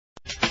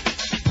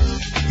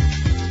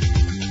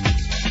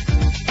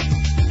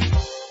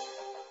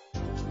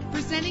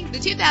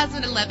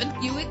2011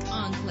 Buick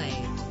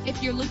Enclave.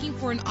 If you're looking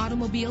for an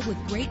automobile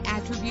with great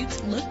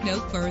attributes, look no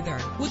further.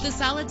 With a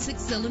solid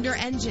 6-cylinder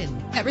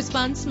engine that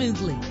responds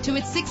smoothly to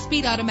its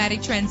 6-speed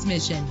automatic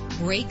transmission,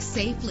 brake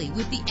safely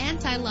with the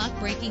anti-lock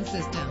braking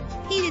system.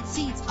 Heated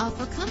seats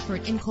offer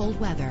comfort in cold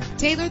weather.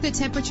 Tailor the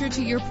temperature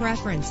to your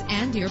preference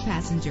and your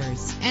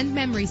passengers. And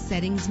memory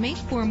settings make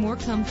for a more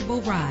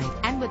comfortable ride.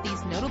 And with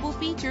these notable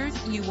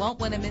features, you won't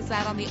want to miss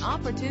out on the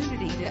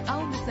opportunity to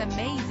own this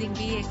amazing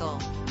vehicle.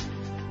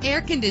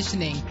 Air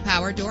conditioning,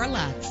 power door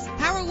locks,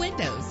 power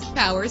windows,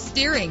 power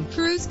steering,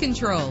 cruise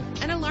control,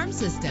 an alarm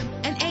system,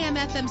 an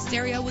AM/FM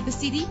stereo with a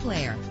CD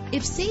player.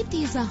 If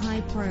safety is a high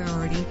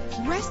priority,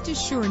 rest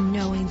assured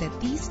knowing that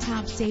these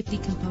top safety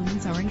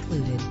components are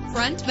included.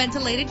 Front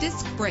ventilated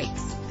disc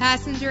brakes,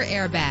 passenger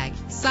airbag,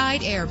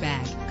 side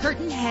airbag,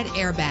 curtain head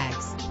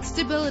airbags,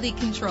 stability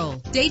control,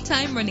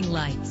 daytime running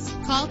lights.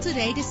 Call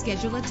today to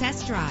schedule a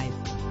test drive.